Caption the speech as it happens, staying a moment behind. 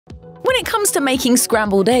When it comes to making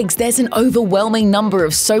scrambled eggs, there's an overwhelming number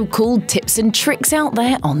of so-called tips and tricks out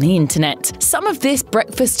there on the internet. Some of this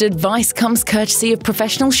breakfast advice comes courtesy of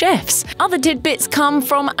professional chefs. Other tidbits come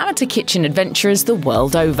from amateur kitchen adventurers the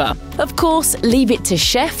world over. Of course, leave it to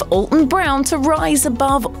Chef Alton Brown to rise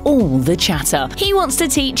above all the chatter. He wants to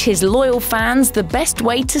teach his loyal fans the best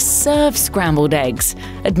way to serve scrambled eggs.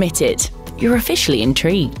 Admit it, you're officially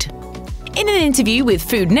intrigued. In an interview with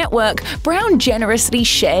Food Network, Brown generously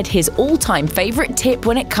shared his all-time favorite tip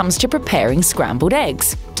when it comes to preparing scrambled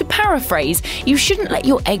eggs. To paraphrase, you shouldn't let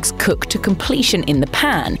your eggs cook to completion in the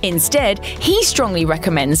pan. Instead, he strongly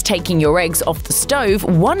recommends taking your eggs off the stove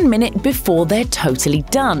 1 minute before they're totally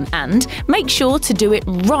done, and make sure to do it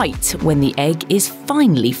right when the egg is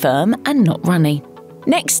finely firm and not runny.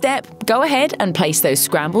 Next step, go ahead and place those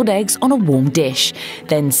scrambled eggs on a warm dish.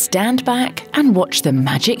 Then stand back and watch the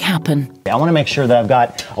magic happen. I want to make sure that I've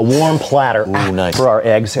got a warm platter nice. for our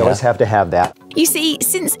eggs. I always have to have that. You see,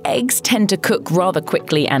 since eggs tend to cook rather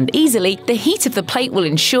quickly and easily, the heat of the plate will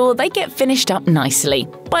ensure they get finished up nicely.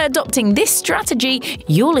 By adopting this strategy,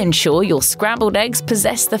 you'll ensure your scrambled eggs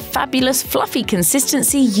possess the fabulous fluffy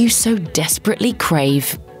consistency you so desperately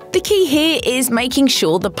crave. The key here is making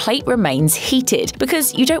sure the plate remains heated,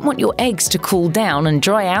 because you don't want your eggs to cool down and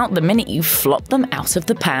dry out the minute you flop them out of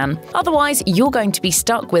the pan. Otherwise, you're going to be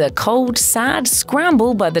stuck with a cold, sad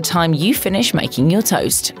scramble by the time you finish making your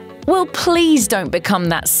toast. Well, please don't become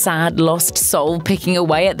that sad lost soul picking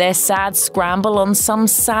away at their sad scramble on some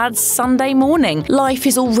sad Sunday morning. Life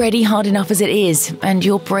is already hard enough as it is, and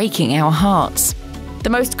you're breaking our hearts. The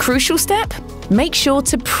most crucial step? Make sure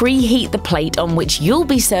to preheat the plate on which you'll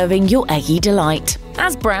be serving your eggy delight.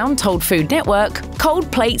 As Brown told Food Network, cold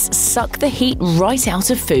plates suck the heat right out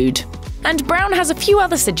of food. And Brown has a few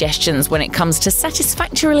other suggestions when it comes to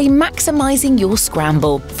satisfactorily maximizing your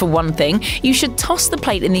scramble. For one thing, you should toss the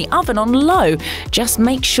plate in the oven on low. Just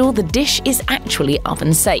make sure the dish is actually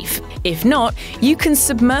oven safe. If not, you can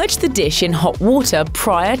submerge the dish in hot water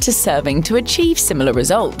prior to serving to achieve similar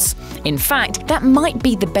results. In fact, that might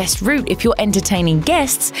be the best route if you're entertaining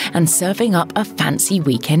guests and serving up a fancy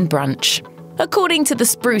weekend brunch. According to the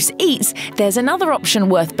Spruce Eats, there's another option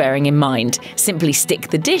worth bearing in mind. Simply stick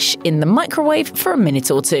the dish in the microwave for a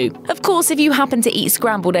minute or two. Of course, if you happen to eat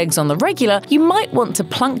scrambled eggs on the regular, you might want to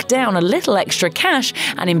plunk down a little extra cash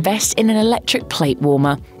and invest in an electric plate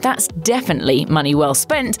warmer. That's definitely money well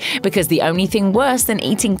spent, because the only thing worse than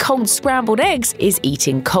eating cold scrambled eggs is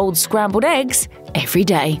eating cold scrambled eggs every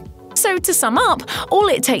day. So to sum up, all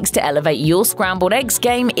it takes to elevate your scrambled eggs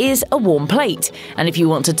game is a warm plate. And if you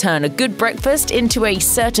want to turn a good breakfast into a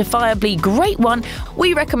certifiably great one,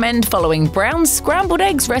 we recommend following Brown's scrambled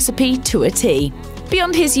eggs recipe to a T.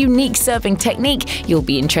 Beyond his unique serving technique, you'll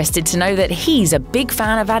be interested to know that he's a big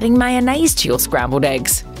fan of adding mayonnaise to your scrambled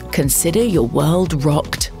eggs. Consider your world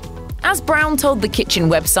rocked. As Brown told the kitchen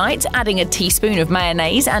website, adding a teaspoon of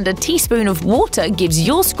mayonnaise and a teaspoon of water gives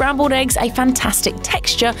your scrambled eggs a fantastic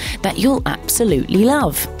texture that you'll absolutely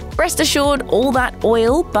love. Rest assured, all that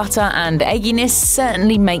oil, butter and egginess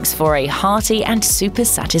certainly makes for a hearty and super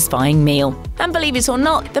satisfying meal. And believe it or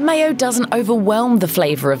not, the mayo doesn't overwhelm the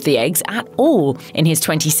flavour of the eggs at all. In his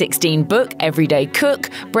 2016 book, Everyday Cook,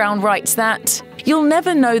 Brown writes that, "You'll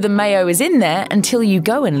never know the mayo is in there until you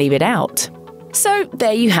go and leave it out." So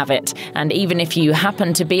there you have it, and even if you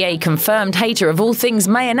happen to be a confirmed hater of all things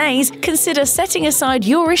mayonnaise, consider setting aside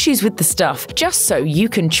your issues with the stuff, just so you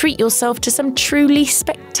can treat yourself to some truly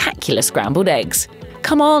spectacular scrambled eggs.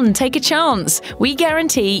 Come on, take a chance. We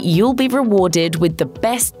guarantee you'll be rewarded with the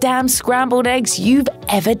best damn scrambled eggs you've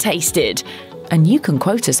ever tasted. And you can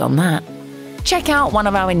quote us on that. Check out one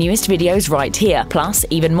of our newest videos right here. Plus,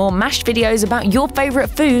 even more mashed videos about your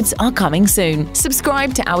favourite foods are coming soon.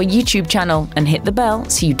 Subscribe to our YouTube channel and hit the bell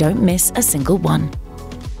so you don't miss a single one.